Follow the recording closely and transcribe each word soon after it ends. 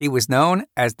He was known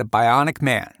as the Bionic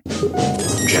Man.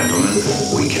 Gentlemen,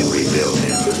 we can rebuild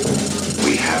him.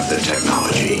 We have the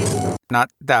technology. Not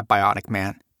that Bionic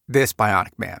Man. This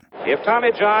Bionic Man. If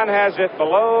Tommy John has it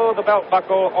below the belt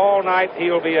buckle all night,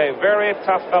 he'll be a very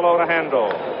tough fellow to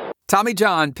handle. Tommy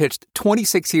John pitched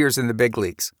 26 years in the big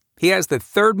leagues. He has the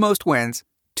third most wins,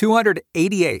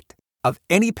 288, of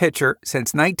any pitcher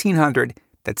since 1900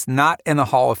 that's not in the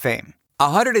Hall of Fame.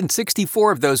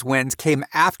 164 of those wins came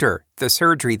after the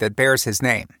surgery that bears his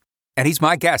name. And he's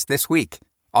my guest this week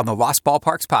on the Lost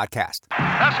Ballparks podcast.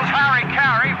 This is Harry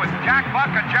Carey with Jack Buck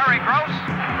and Jerry Gross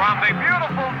from the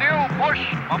beautiful new Busch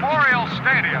Memorial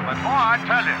Stadium. And boy, I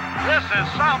tell you, this is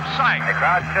some sight. The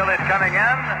crowd still is coming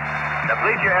in. The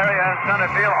bleacher area in center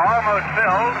field almost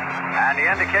filled. And the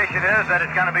indication is that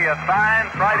it's going to be a fine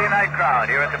Friday night crowd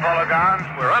here at the Polo Grounds.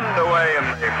 We're underway in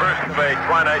the first of a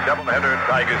twilight doubleheader at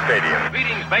Tiger Stadium.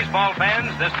 Greetings, baseball fans.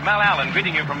 This is Mel Allen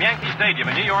greeting you from Yankee Stadium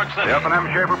in New York City. The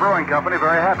F&M Schaefer Brewing Company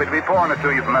very happy to be pouring it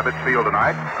to you from Ebbets Field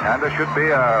tonight. And this should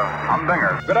be a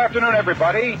humdinger. Good afternoon,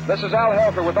 everybody. This is Al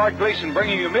Helfer with Art Gleason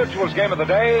bringing you Mutual's Game of the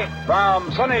Day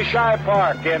from Sunny Shibe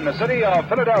Park in the city of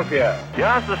Philadelphia.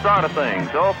 Just the start of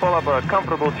things. So pull up a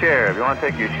comfortable chair. If you want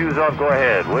to take your shoes off, go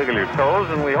ahead. Wiggle your toes,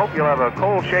 and we hope you'll have a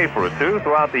cold Schaefer or two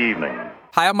throughout the evening.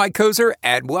 Hi, I'm Mike Kozer,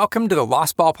 and welcome to the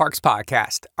Lost Ballparks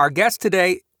podcast. Our guest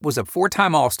today was a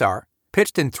four-time All-Star,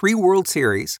 pitched in 3 World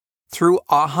Series, threw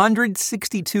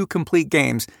 162 complete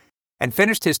games, and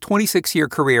finished his 26-year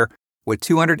career with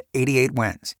 288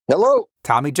 wins. Hello.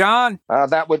 Tommy John.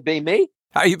 That would be me.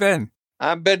 How you been?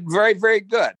 I've been very, very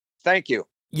good. Thank you.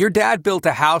 Your dad built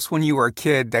a house when you were a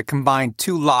kid that combined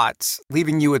 2 lots,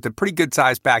 leaving you with a pretty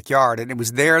good-sized backyard, and it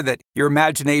was there that your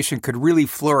imagination could really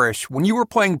flourish. When you were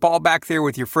playing ball back there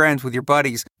with your friends, with your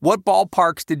buddies, what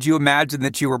ballparks did you imagine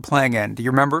that you were playing in? Do you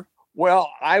remember?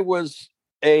 Well, I was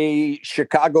a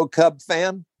Chicago Cub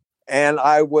fan, and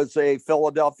I was a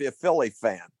Philadelphia Philly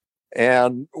fan.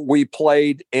 And we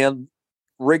played in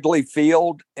Wrigley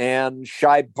Field and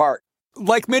Shibe Park.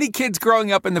 Like many kids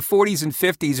growing up in the 40s and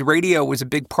 50s, radio was a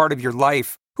big part of your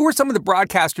life. Who were some of the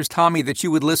broadcasters, Tommy, that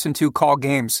you would listen to call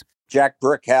games? Jack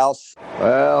Brickhouse.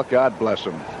 Well, God bless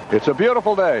him. It's a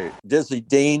beautiful day. Dizzy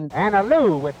Dean. And a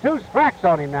Lou with 2 strikes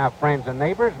on him now, friends and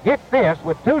neighbors. Get this,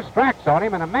 with 2 strikes on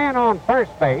him and a man on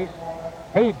first base,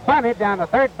 he bunted down the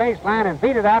third base line and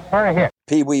beat it out for a hit.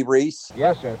 Pee Wee Reese.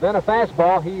 Yes, sir. Then a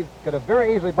fastball, he could have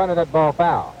very easily bunted that ball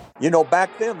foul. You know, back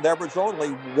then, there was only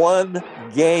 1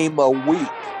 game a week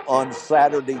on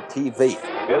Saturday TV.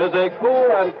 It is a cool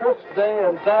and crisp day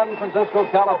in San Francisco,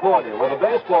 California, where the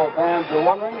baseball fans are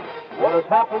wondering what has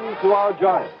happened to our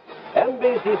Giants.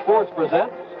 NBC Sports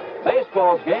presents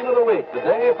Baseball's Game of the Week,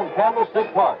 today from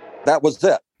Candlestick Park. That was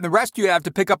it. The rest you have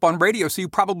to pick up on radio, so you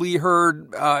probably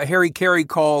heard Harry Carey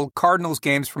call Cardinals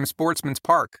games from Sportsman's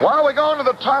Park. While we go into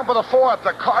the top of the 4th,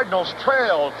 the Cardinals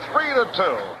trail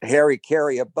 3-2. Harry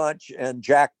Carey a bunch and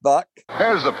Jack Buck.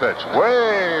 Here's the pitch,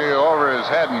 way over his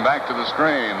head and back to the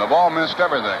screen. The ball missed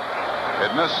everything.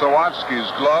 It missed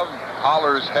Sawatsky's glove,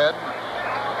 Holler's head,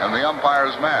 and the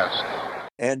umpire's mask.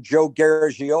 And Joe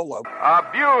Garagiola.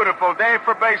 A beautiful day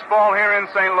for baseball here in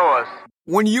St. Louis.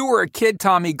 When you were a kid,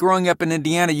 Tommy, growing up in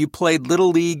Indiana, you played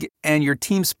Little League, and your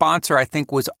team sponsor, I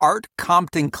think, was Art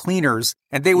Compton Cleaners,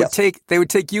 and they would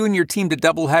take you and your team to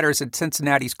doubleheaders at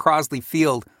Cincinnati's Crosley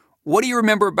Field. What do you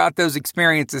remember about those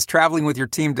experiences traveling with your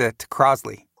team to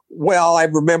Crosley? Well, I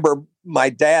remember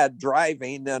my dad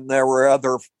driving, and there were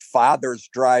other fathers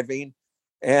driving,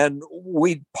 and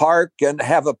we'd park and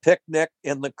have a picnic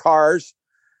in the cars.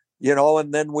 You know,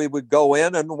 and then we would go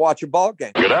in and watch a ball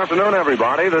game. Good afternoon,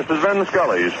 everybody. This is Vin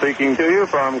Scully speaking to you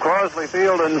from Crosley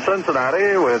Field in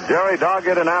Cincinnati with Jerry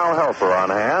Doggett and Al Helfer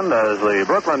on hand as the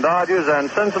Brooklyn Dodgers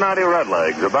and Cincinnati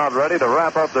Redlegs about ready to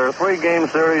wrap up their 3-game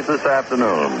series this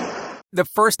afternoon. The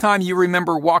first time you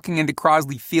remember walking into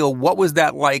Crosley Field, what was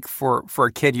that like for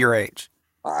a kid your age?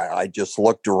 I just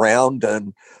looked around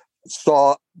and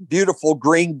saw beautiful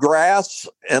green grass,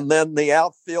 and then the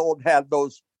outfield had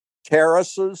those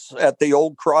terraces at the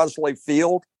old Crosley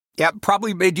Field. Yeah,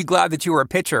 probably made you glad that you were a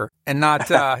pitcher and not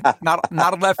not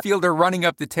a left fielder running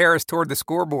up the terrace toward the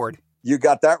scoreboard. You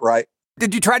got that right.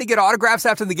 Did you try to get autographs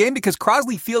after the game? Because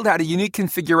Crosley Field had a unique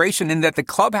configuration in that the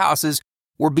clubhouses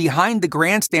were behind the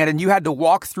grandstand, and you had to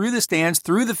walk through the stands,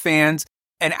 through the fans,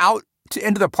 and out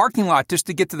into the parking lot just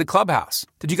to get to the clubhouse.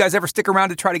 Did you guys ever stick around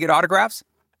to try to get autographs?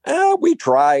 We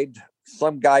tried.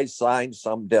 Some guys signed,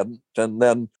 some didn't. And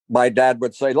then my dad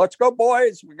would say, "Let's go,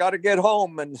 boys. We got to get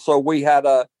home." And so we had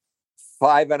a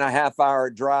 5.5-hour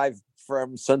drive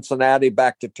from Cincinnati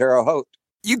back to Terre Haute.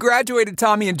 You graduated,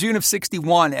 Tommy, in June of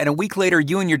 '61, and a week later,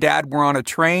 you and your dad were on a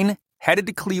train headed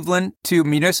to Cleveland to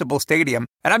Municipal Stadium.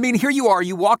 And I mean, here you are,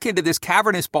 you walk into this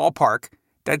cavernous ballpark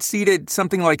that seated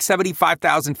something like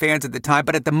 75,000 fans at the time,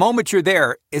 but at the moment you're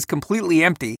there, is completely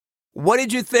empty. What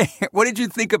did you think? What did you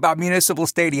think about Municipal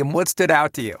Stadium? What stood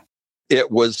out to you? It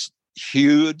was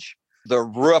huge. The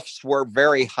roofs were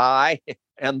very high.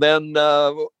 And then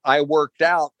I worked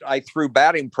out. I threw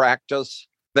batting practice.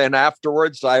 Then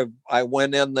afterwards, I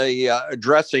went in the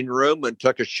dressing room and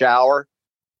took a shower.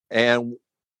 And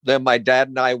then my dad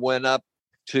and I went up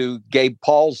to Gabe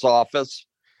Paul's office,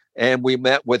 and we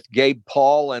met with Gabe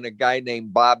Paul and a guy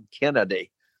named Bob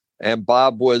Kennedy. And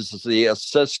Bob was the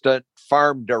assistant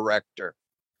farm director,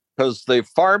 because the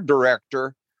farm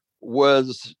director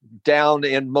was down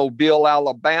in Mobile,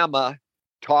 Alabama,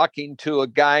 talking to a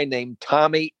guy named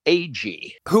Tommy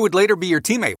Agee, who would later be your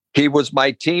teammate. He was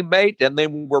my teammate, and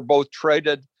then we were both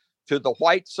traded to the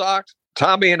White Sox.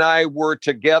 Tommy and I were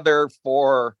together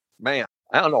for, I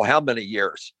don't know how many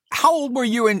years. How old were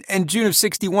you in June of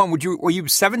 61? Were you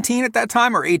 17 at that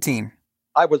time or 18?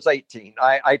 I was 18.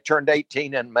 I turned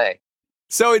 18 in May.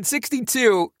 So in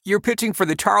 62, you're pitching for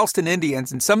the Charleston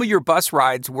Indians, and some of your bus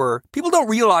rides were, people don't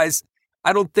realize,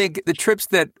 I don't think, the trips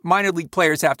that minor league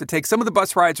players have to take. Some of the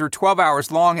bus rides were 12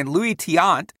 hours long, and Louis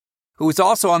Tiant, who was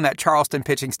also on that Charleston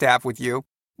pitching staff with you,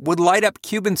 would light up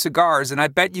Cuban cigars, and I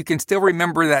bet you can still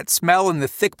remember that smell and the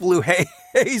thick blue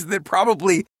haze that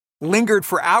probably lingered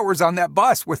for hours on that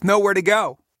bus with nowhere to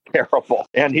go. Terrible.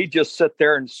 And he'd just sit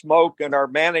there and smoke, and our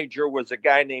manager was a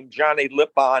guy named Johnny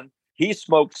Lippon. He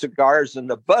smoked cigars, and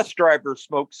the bus driver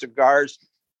smoked cigars.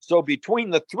 So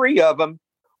between the three of them,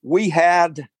 we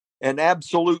had an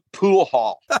absolute pool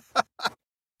hall.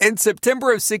 In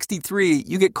September of 63,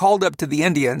 you get called up to the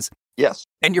Indians. Yes.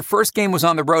 And your first game was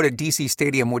on the road at DC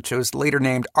Stadium, which was later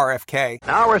named RFK.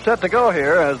 Now we're set to go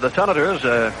here as the Senators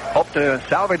hope to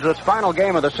salvage this final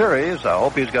game of the series. I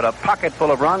hope he's got a pocket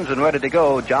full of runs and ready to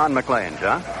go. John McClain.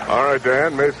 John? All right,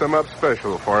 Dan. Made some up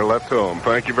special before I left home.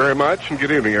 Thank you very much, and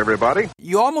good evening, everybody.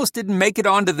 You almost didn't make it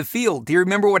onto the field. Do you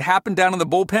remember what happened down in the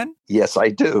bullpen? Yes, I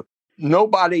do.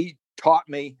 Nobody taught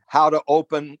me how to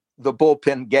open the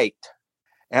bullpen gate.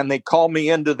 And they call me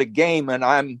into the game, and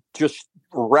I'm just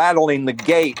rattling the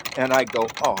gate, and I go,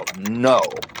 oh, no.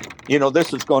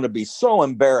 This is going to be so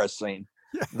embarrassing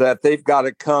that they've got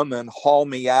to come and haul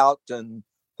me out and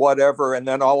whatever. And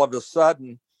then all of a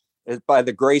sudden, by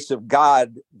the grace of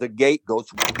God, the gate goes,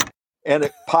 and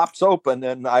it pops open,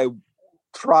 and I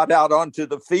trot out onto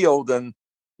the field and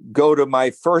go to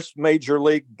my first major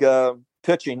league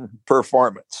pitching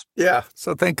performance. Yeah.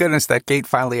 So thank goodness that gate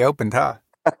finally opened, huh?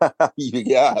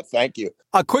 Yeah, thank you.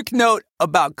 A quick note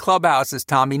about clubhouses,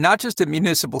 Tommy, not just at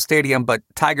Municipal Stadium, but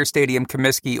Tiger Stadium,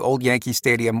 Comiskey, Old Yankee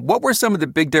Stadium. What were some of the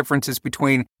big differences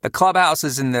between the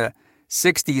clubhouses in the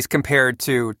 60s compared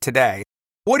to today?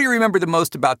 What do you remember the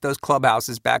most about those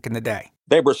clubhouses back in the day?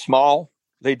 They were small.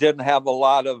 They didn't have a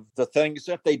lot of the things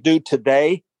that they do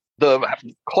today. The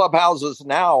clubhouses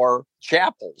now are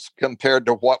chapels compared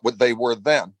to what they were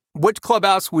then. Which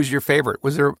clubhouse was your favorite?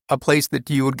 Was there a place that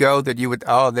you would go that you would,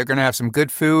 they're going to have some good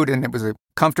food and it was a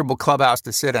comfortable clubhouse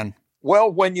to sit in?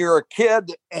 Well, when you're a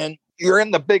kid and you're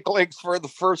in the big leagues for the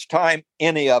first time,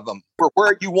 any of them were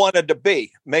where you wanted to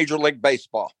be, Major League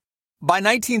Baseball. By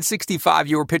 1965,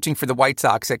 you were pitching for the White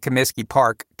Sox at Comiskey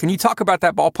Park. Can you talk about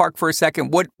that ballpark for a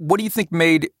second? What do you think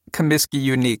made Comiskey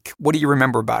unique? What do you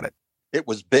remember about it? It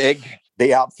was big.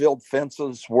 The outfield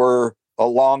fences were a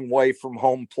long way from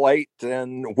home plate,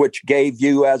 and which gave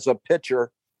you as a pitcher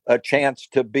a chance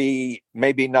to be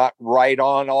maybe not right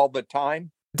on all the time.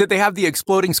 Did they have the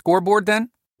exploding scoreboard then?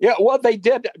 Yeah, well, they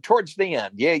did towards the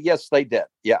end. Yes, they did.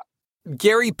 Yeah.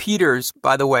 Gary Peters,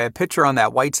 by the way, a pitcher on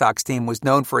that White Sox team, was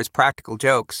known for his practical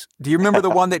jokes. Do you remember the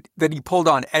one that he pulled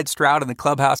on Ed Stroud in the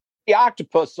clubhouse? The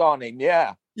octopus on him,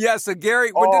 yeah. Yeah, so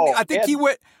Gary, I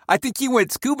think he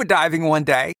went scuba diving one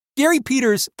day. Gary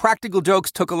Peters' practical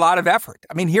jokes took a lot of effort.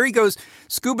 I mean, here he goes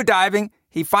scuba diving.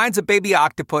 He finds a baby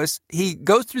octopus. He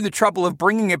goes through the trouble of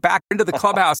bringing it back into the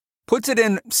clubhouse, puts it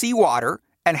in seawater,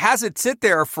 and has it sit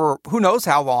there for who knows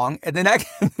how long. And the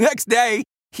next day,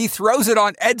 he throws it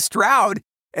on Ed Stroud,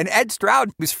 and Ed Stroud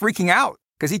was freaking out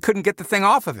because he couldn't get the thing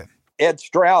off of him. Ed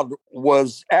Stroud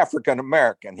was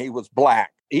African-American. He was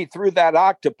black. He threw that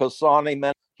octopus on him,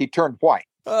 and he turned white.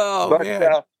 Oh,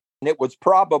 man. It was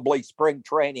probably spring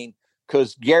training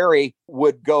because Gary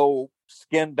would go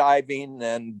skin diving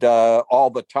and all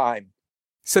the time.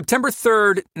 September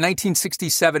 3rd,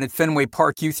 1967 at Fenway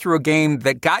Park, you threw a game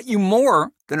that got you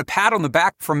more than a pat on the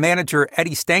back from manager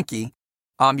Eddie Stanky.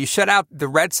 You shut out the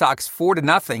Red Sox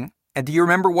 4-0. And do you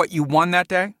remember what you won that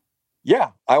day? Yeah,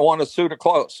 I won a suit of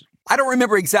clothes. I don't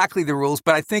remember exactly the rules,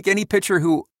 but I think any pitcher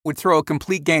who would throw a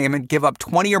complete game and give up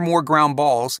 20 or more ground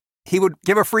balls, he would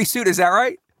give a free suit. Is that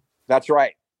right? That's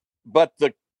right. But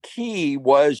the key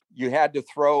was you had to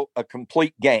throw a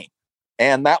complete game.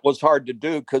 And that was hard to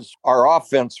do because our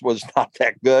offense was not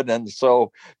that good. And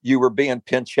so you were being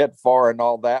pinch hit for and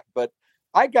all that. But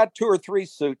I got 2 or 3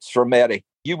 suits from Eddie.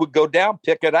 You would go down,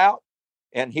 pick it out,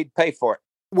 and he'd pay for it.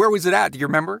 Where was it at? Do you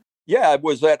remember? Yeah, it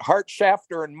was at Hart,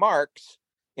 Shafter and Marks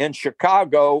in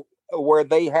Chicago, where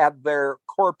they had their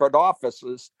corporate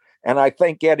offices. And I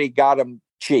think Eddie got them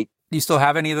cheap. Do you still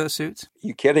have any of those suits?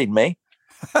 You kidding me?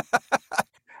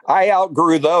 I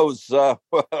outgrew those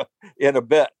in a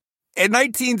bit. In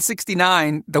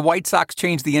 1969, the White Sox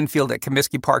changed the infield at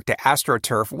Comiskey Park to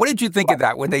AstroTurf. What did you think of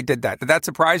that when they did that? Did that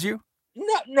surprise you?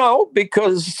 No,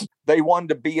 because they wanted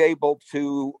to be able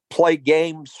to play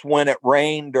games when it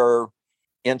rained or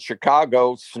in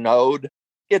Chicago snowed.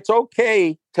 It's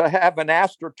okay to have an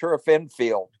AstroTurf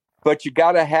infield, but you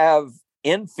got to have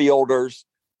infielders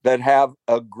that have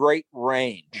a great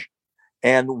range.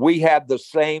 And we had the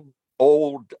same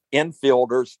old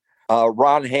infielders,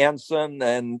 Ron Hansen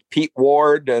and Pete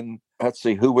Ward, and let's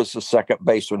see, who was the second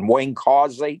baseman? Wayne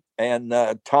Causey and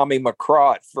Tommy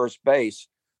McCraw at first base,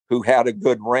 who had a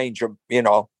good range of,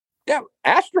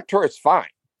 AstroTurf is fine,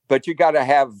 but you got to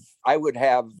have, I would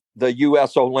have the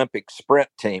U.S. Olympic sprint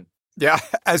team. Yeah,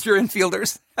 as your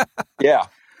infielders. Yeah.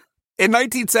 In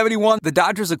 1971, the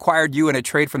Dodgers acquired you in a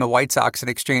trade from the White Sox in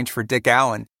exchange for Dick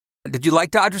Allen. Did you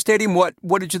like Dodger Stadium? What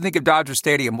did you think of Dodger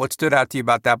Stadium? What stood out to you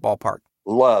about that ballpark?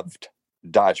 Loved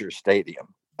Dodger Stadium.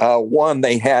 One,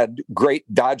 they had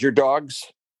great Dodger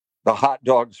dogs. The hot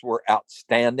dogs were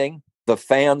outstanding. The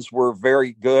fans were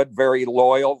very good, very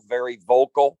loyal, very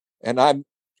vocal. And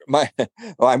my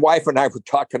wife and I were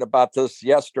talking about this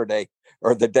yesterday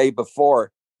or the day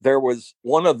before. There was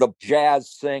one of the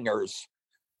jazz singers.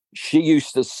 She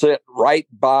used to sit right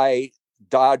by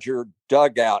Dodger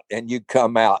dugout and you'd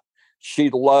come out.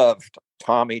 She loved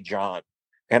Tommy John.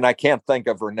 And I can't think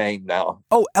of her name now.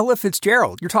 Oh, Ella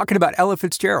Fitzgerald. You're talking about Ella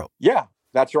Fitzgerald. Yeah,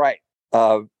 that's right.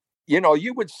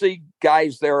 You would see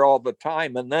guys there all the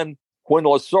time. And then when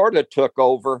Lasorda took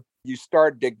over, you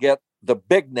started to get the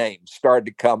big names started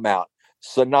to come out.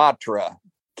 Sinatra,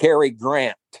 Cary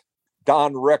Grant,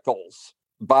 Don Rickles,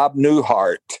 Bob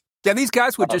Newhart. Yeah, these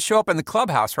guys would just show up in the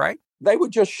clubhouse, right? They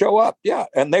would just show up, yeah.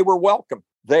 And they were welcome.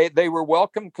 They were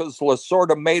welcome because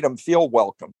Lasorda made them feel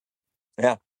welcome.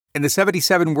 Yeah. In the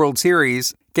 77 World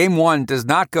Series, Game 1 does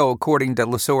not go according to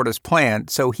Lasorda's plan,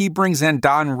 so he brings in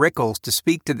Don Rickles to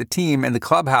speak to the team in the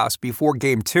clubhouse before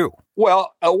Game 2.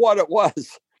 Well, what it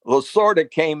was, Lasorda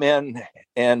came in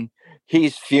and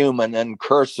he's fuming and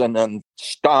cursing and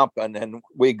stomping, and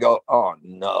we go, oh,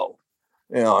 no.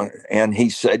 And he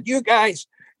said, you guys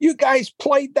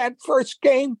played that first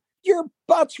game. Your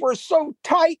butts were so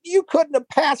tight, you couldn't have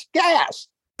passed gas.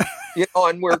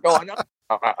 And we're going,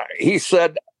 he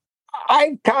said,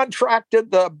 I've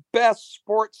contracted the best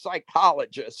sports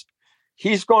psychologist.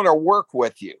 He's going to work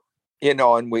with you,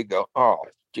 and we go, oh,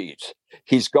 geez.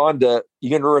 He's gone to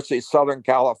University of Southern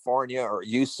California or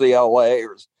UCLA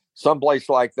or someplace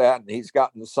like that, and he's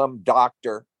gotten some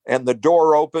doctor, and the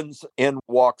door opens, in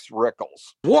walks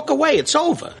Rickles. Walk away, it's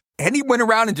over. And he went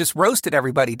around and just roasted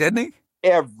everybody, didn't he?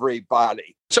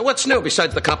 Everybody. So what's new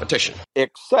besides the competition?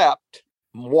 Except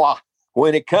moi.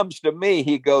 When it comes to me,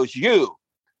 he goes, you,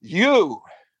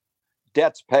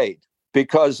 debt's paid.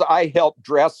 Because I helped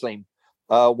dress him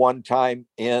one time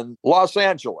in Los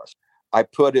Angeles. I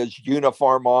put his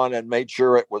uniform on and made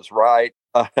sure it was right.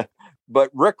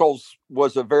 But Rickles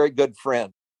was a very good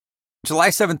friend. July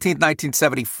 17,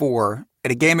 1974,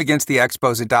 at a game against the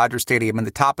Expos at Dodger Stadium in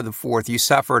the top of the fourth, you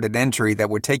suffered an injury that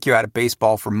would take you out of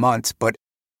baseball for months, but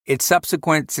its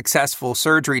subsequent successful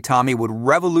surgery, Tommy, would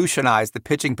revolutionize the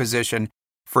pitching position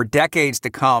for decades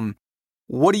to come.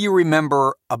 What do you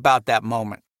remember about that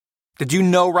moment? Did you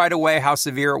know right away how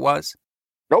severe it was?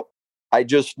 Nope. I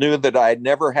just knew that I had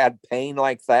never had pain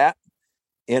like that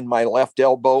in my left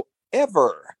elbow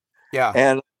ever. Yeah.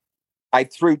 And I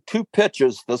threw 2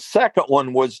 pitches. The second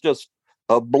one was just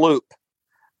a bloop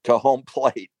to home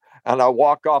plate. And I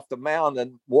walk off the mound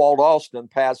and Walt Alston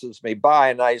passes me by.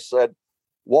 And I said,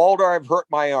 Walter, I've hurt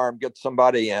my arm. Get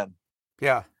somebody in.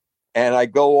 Yeah. And I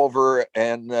go over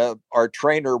and our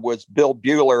trainer was Bill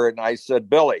Bueller. And I said,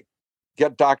 Billy,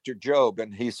 get Dr. Job.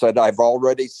 And he said, I've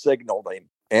already signaled him.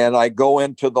 And I go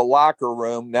into the locker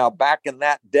room. Now, back in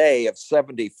that day of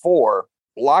 74,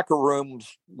 locker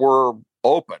rooms were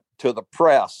open to the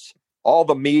press, all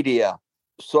the media.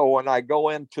 So when I go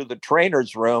into the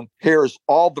trainer's room, here's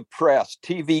all the press,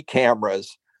 TV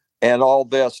cameras, and all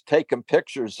this taking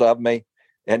pictures of me.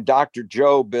 And Dr.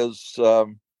 Job is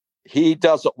he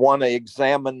doesn't want to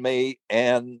examine me,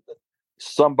 and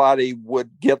somebody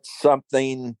would get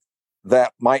something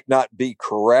that might not be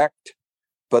correct,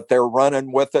 but they're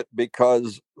running with it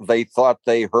because they thought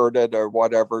they heard it or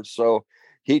whatever. So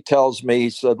he tells me, he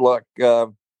said, look,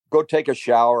 go take a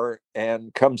shower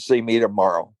and come see me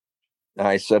tomorrow. And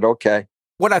I said, okay.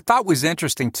 What I thought was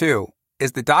interesting, too,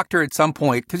 is the doctor at some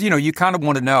point, because, you kind of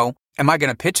want to know, am I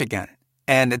going to pitch again?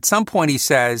 And at some point he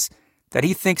says that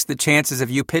he thinks the chances of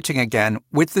you pitching again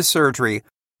with the surgery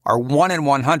are 1 in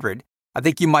 100. I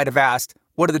think you might have asked,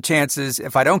 what are the chances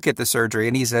if I don't get the surgery?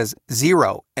 And he says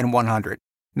 0 in 100.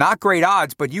 Not great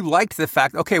odds, but you liked the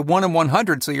fact, okay, 1 in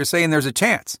 100, so you're saying there's a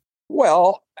chance.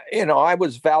 Well, I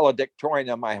was valedictorian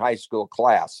in my high school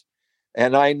class,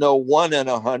 and I know 1 in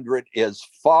 100 is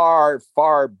far,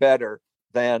 far better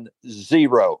than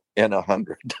 0 in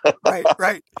 100.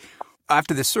 Right.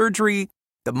 After the surgery,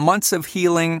 the months of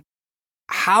healing,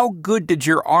 how good did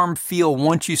your arm feel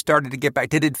once you started to get back?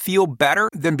 Did it feel better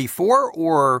than before,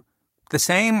 or the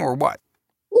same, or what?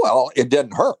 Well, it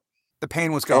didn't hurt. The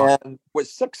pain was gone. And it was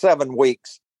 6-7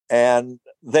 weeks. And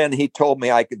then he told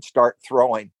me I could start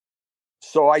throwing.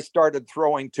 So I started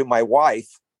throwing to my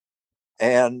wife.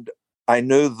 And I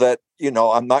knew that,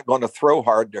 I'm not going to throw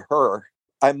hard to her.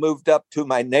 I moved up to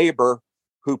my neighbor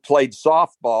who played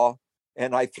softball,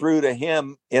 and I threw to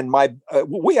him in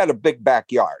we had a big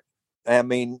backyard. I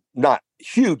mean, not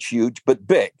huge, but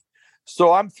big.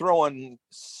 So I'm throwing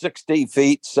 60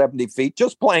 feet, 70 feet,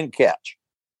 just playing catch.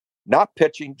 Not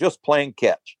pitching, just playing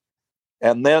catch.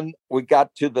 And then we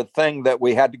got to the thing that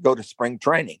we had to go to spring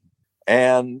training.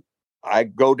 And I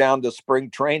go down to spring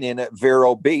training at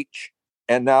Vero Beach.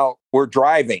 And now we're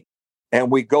driving.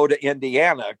 And we go to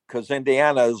Indiana because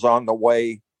Indiana is on the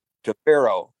way to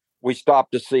Vero. We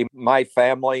stop to see my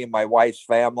family and my wife's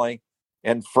family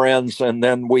and friends. And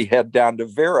then we head down to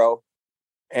Vero.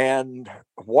 And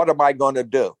what am I going to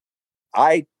do?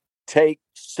 I take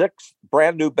 6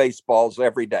 brand new baseballs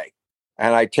every day,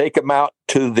 and I take them out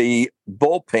to the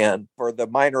bullpen for the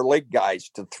minor league guys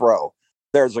to throw.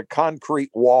 There's a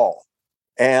concrete wall,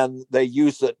 and they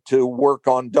use it to work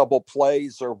on double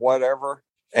plays or whatever.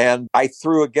 And I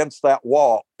threw against that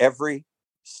wall every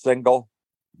single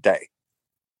day.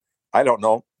 I don't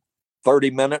know,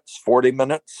 30 minutes, 40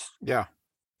 minutes. Yeah.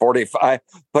 45,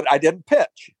 but I didn't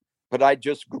pitch, but I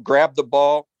just grabbed the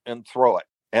ball and throw it.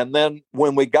 And then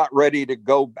when we got ready to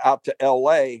go out to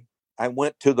LA, I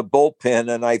went to the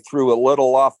bullpen and I threw a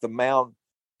little off the mound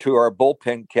to our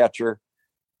bullpen catcher.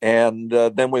 And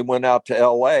then we went out to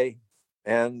LA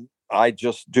and I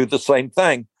just do the same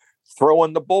thing. Throw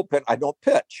in the bullpen. I don't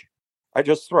pitch. I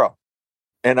just throw.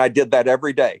 And I did that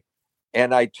every day.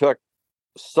 And I took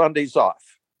Sundays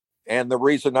off. And the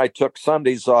reason I took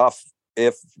Sundays off,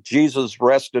 if Jesus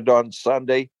rested on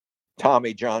Sunday,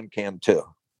 Tommy John can too.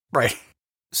 Right.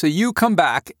 So you come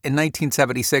back in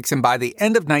 1976, and by the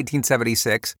end of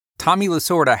 1976, Tommy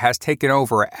Lasorda has taken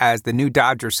over as the new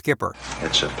Dodger skipper.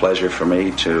 It's a pleasure for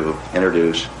me to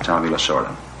introduce Tommy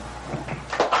Lasorda.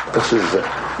 This is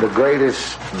the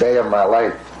greatest day of my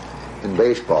life in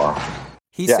baseball.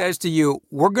 He says to you,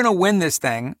 we're going to win this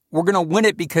thing. We're going to win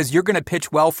it because you're going to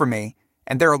pitch well for me.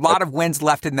 And there are a lot of wins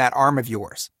left in that arm of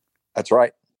yours. That's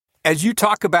right. As you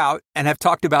talk about and have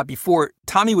talked about before,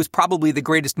 Tommy was probably the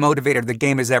greatest motivator the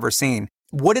game has ever seen.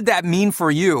 What did that mean for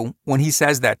you when he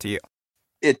says that to you?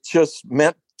 It just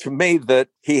meant to me that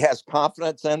he has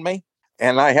confidence in me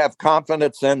and I have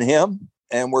confidence in him,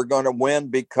 and we're going to win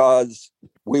because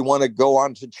we want to go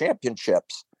on to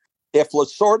championships. If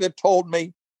Lasorda told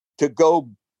me to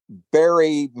go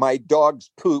bury my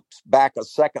dog's poops back at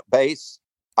second base,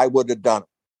 I would have done it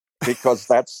because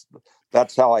that's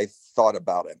how I thought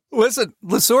about it. Listen,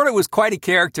 Lasorda was quite a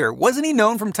character. Wasn't he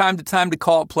known from time to time to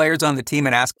call players on the team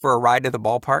and ask for a ride to the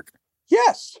ballpark?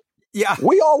 Yes. Yeah.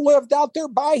 We all lived out there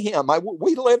by him.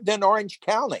 We lived in Orange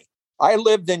County. I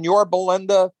lived in Yorba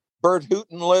Linda. Bert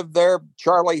Hooton lived there,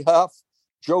 Charlie Huff,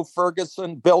 Joe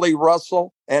Ferguson, Billy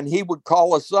Russell. And he would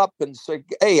call us up and say,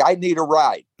 hey, I need a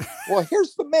ride. Well,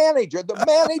 here's the manager. The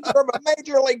manager of a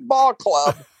major league ball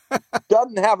club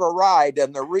doesn't have a ride.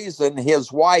 And the reason,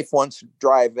 his wife wants to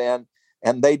drive in,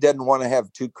 and they didn't want to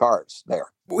have 2 cars there.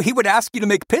 He would ask you to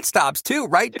make pit stops too,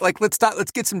 right? Like, let's stop.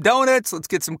 Let's get some donuts. Let's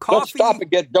get some coffee. Let's stop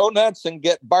and get donuts and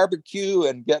get barbecue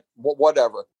and get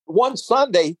whatever. One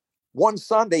Sunday,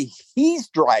 he's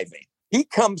driving. He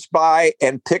comes by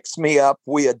and picks me up.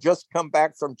 We had just come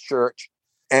back from church,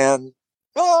 and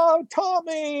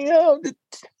Tommy,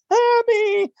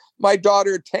 my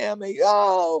daughter Tammy,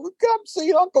 come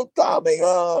see Uncle Tommy.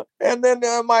 And then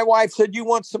my wife said, you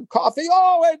want some coffee?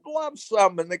 Oh, I'd love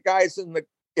some. And the guys in the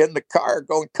in the car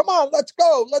going, come on, let's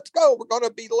go. We're going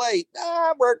to be late.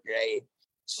 We're okay.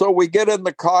 So we get in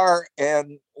the car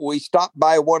and we stop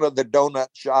by one of the donut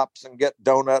shops and get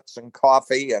donuts and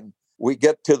coffee. And we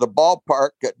get to the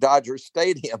ballpark at Dodger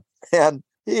Stadium. And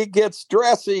he gets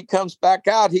dressed. He comes back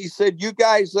out. He said, you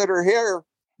guys that are here,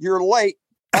 you're late.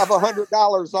 Have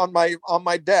 $100 on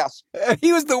my desk.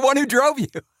 He was the one who drove you.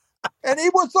 And he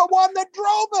was the one that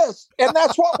drove us. And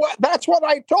that's what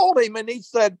I told him. And he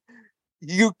said,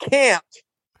 you can't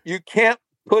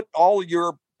put all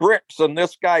your bricks in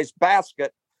this guy's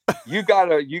basket. You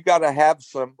gotta have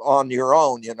some on your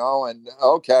own, and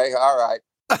okay, all right.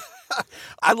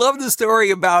 I love the story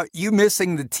about you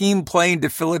missing the team plane to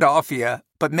Philadelphia,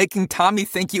 but making Tommy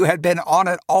think you had been on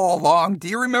it all along. Do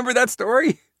you remember that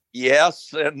story?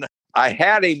 Yes, and I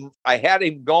had him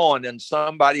going, and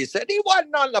somebody said he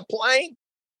wasn't on the plane,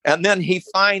 and then he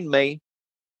fined me,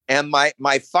 and my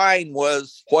fine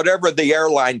was whatever the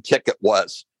airline ticket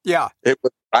was. Yeah, it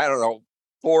was, I don't know,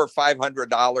 $400 or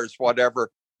 $500,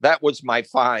 whatever. That was my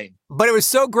fine. But it was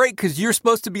so great because you're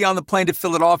supposed to be on the plane to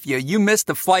Philadelphia. You missed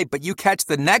the flight, but you catch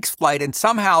the next flight, and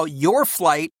somehow your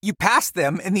flight, you pass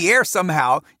them in the air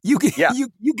somehow. You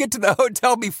get to the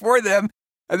hotel before them,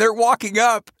 and they're walking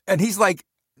up, and he's like,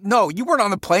 no, you weren't on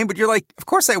the plane. But you're like, of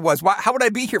course I was. How would I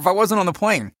be here if I wasn't on the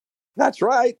plane? That's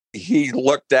right. He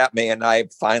looked at me, and I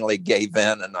finally gave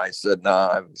in, and I said,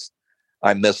 no,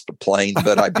 I missed the plane,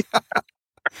 but I beat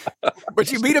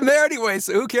But you beat him there anyway,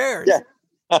 so who cares? Yeah.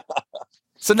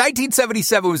 So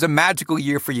 1977 was a magical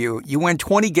year for you. You win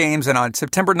 20 games, and on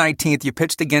September 19th, you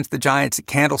pitched against the Giants at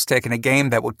Candlestick in a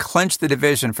game that would clinch the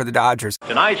division for the Dodgers.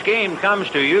 Tonight's game comes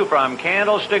to you from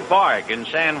Candlestick Park in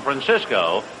San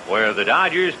Francisco, where the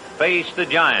Dodgers face the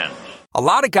Giants. A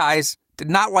lot of guys did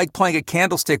not like playing at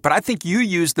Candlestick, but I think you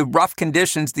used the rough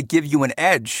conditions to give you an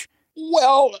edge.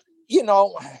 Well,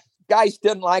 guys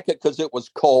didn't like it because it was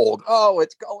cold. Oh,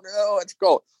 it's cold. Oh, it's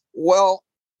cold. Well,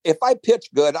 if I pitch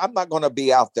good, I'm not going to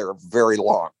be out there very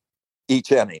long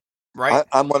each inning. Right.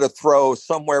 I'm going to throw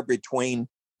somewhere between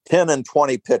 10 and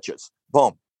 20 pitches.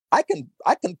 Boom. I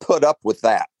can put up with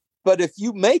that. But if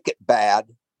you make it bad,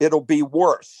 it'll be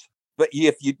worse. But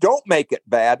if you don't make it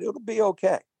bad, it'll be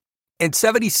okay. In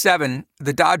 77,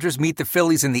 the Dodgers meet the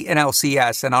Phillies in the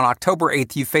NLCS, and on October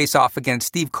 8th, you face off against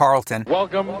Steve Carlton.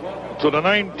 Welcome to the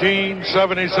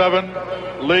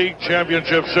 1977 League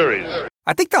Championship Series.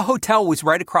 I think the hotel was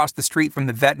right across the street from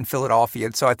the Vet in Philadelphia,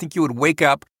 and so I think you would wake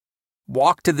up,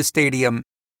 walk to the stadium,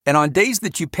 and on days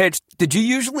that you pitched, did you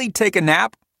usually take a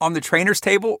nap on the trainer's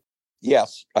table?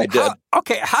 Yes, I did.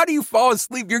 How do you fall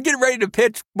asleep? You're getting ready to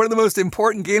pitch one of the most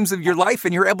important games of your life,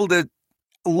 and you're able to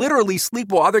literally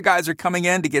sleep while other guys are coming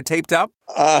in to get taped up?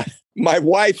 My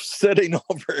wife's sitting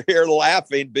over here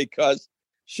laughing because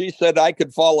she said I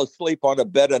could fall asleep on a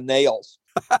bed of nails.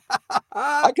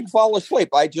 I could fall asleep.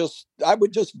 I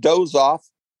would just doze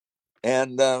off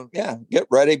and get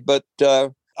ready. But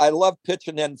I love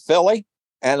pitching in Philly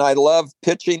and I love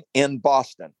pitching in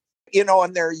Boston.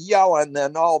 And they're yelling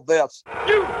and all this.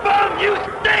 You bum! You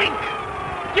stink!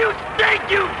 You stink,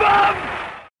 you bum!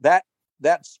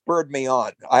 That spurred me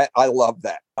on. I love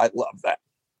that. I love that.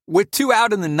 With 2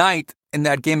 out in the ninth in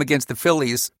that game against the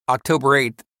Phillies, October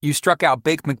 8th, you struck out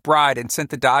Bake McBride and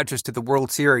sent the Dodgers to the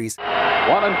World Series.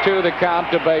 1-2 the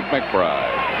count to Bake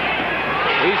McBride.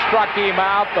 He struck him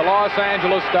out. The Los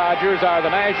Angeles Dodgers are the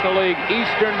National League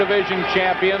Eastern Division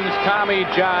champions. Tommy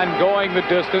John going the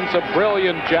distance. A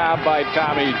brilliant job by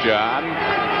Tommy John.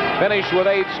 Finished with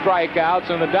 8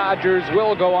 strikeouts, and the Dodgers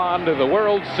will go on to the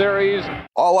World Series.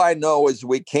 All I know is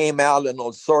we came out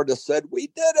and sort of said, we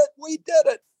did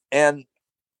it. And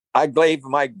I gave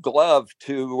my glove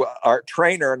to our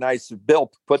trainer, and I said,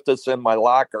 Bill, put this in my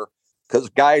locker because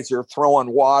guys are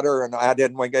throwing water, and I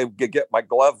didn't want to get my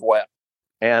glove wet.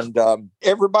 And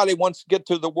everybody wants to get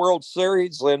to the World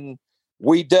Series, and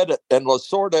we did it. And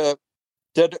Lasorda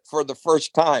did it for the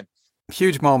first time.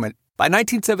 Huge moment. By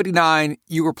 1979,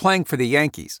 you were playing for the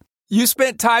Yankees. You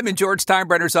spent time in George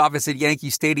Steinbrenner's office at Yankee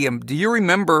Stadium. Do you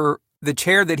remember the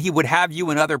chair that he would have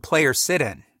you and other players sit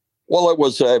in? Well, it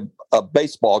was a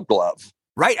baseball glove.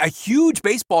 Right, a huge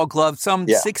baseball glove,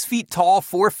 6 feet tall,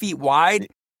 4 feet wide.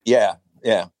 Yeah.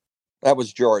 That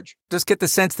was George. Just get the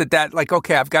sense that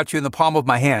okay, I've got you in the palm of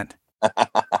my hand. And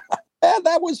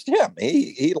that was him.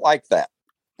 He liked that.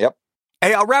 Yep.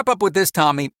 Hey, I'll wrap up with this,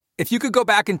 Tommy. If you could go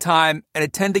back in time and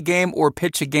attend a game or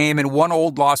pitch a game in one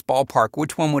old lost ballpark,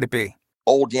 which one would it be?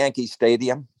 Old Yankee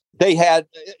Stadium.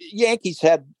 Yankees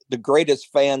had the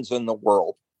greatest fans in the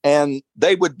world. And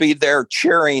they would be there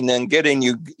cheering and getting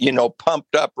you,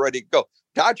 pumped up, ready to go.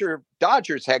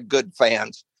 Dodgers had good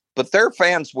fans, but their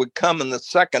fans would come in the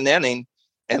second inning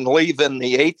and leave in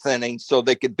the 8th inning so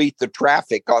they could beat the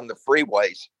traffic on the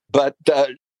freeways. But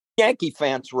Yankee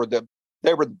fans were the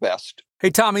best. Hey,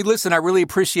 Tommy, listen, I really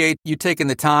appreciate you taking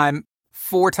the time.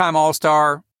 4-time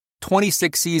All-Star,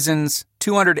 26 seasons,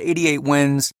 288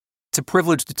 wins. It's a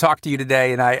privilege to talk to you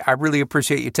today, and I really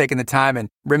appreciate you taking the time and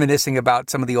reminiscing about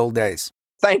some of the old days.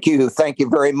 Thank you. Thank you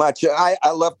very much. I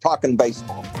love talking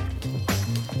baseball.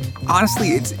 Honestly,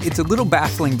 it's a little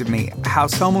baffling to me how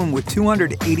someone with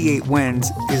 288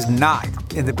 wins is not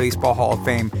in the Baseball Hall of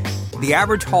Fame. The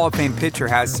average Hall of Fame pitcher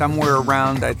has somewhere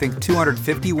around, I think,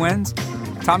 250 wins.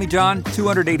 Tommy John,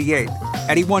 288.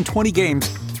 And he won 20 games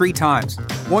 3 times.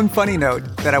 One funny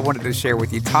note that I wanted to share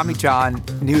with you, Tommy John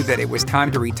knew that it was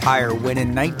time to retire when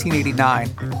in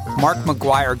 1989, Mark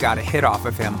McGwire got a hit off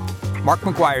of him. Mark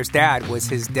McGwire's dad was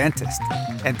his dentist.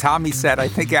 And Tommy said, I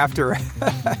think after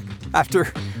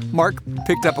Mark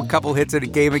picked up a couple hits in a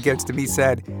game against him, he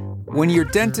said, when your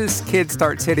dentist's kid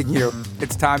starts hitting you,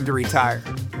 it's time to retire.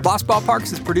 Lost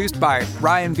Ballparks is produced by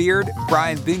Ryan Beard,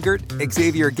 Brian Bingert,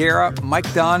 Xavier Guerra,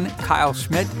 Mike Dunn, Kyle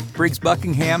Schmidt, Briggs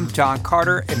Buckingham, John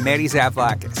Carter, and Manny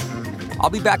Zavlakis. I'll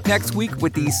be back next week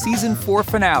with the Season 4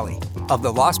 finale of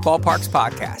the Lost Ballparks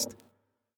podcast.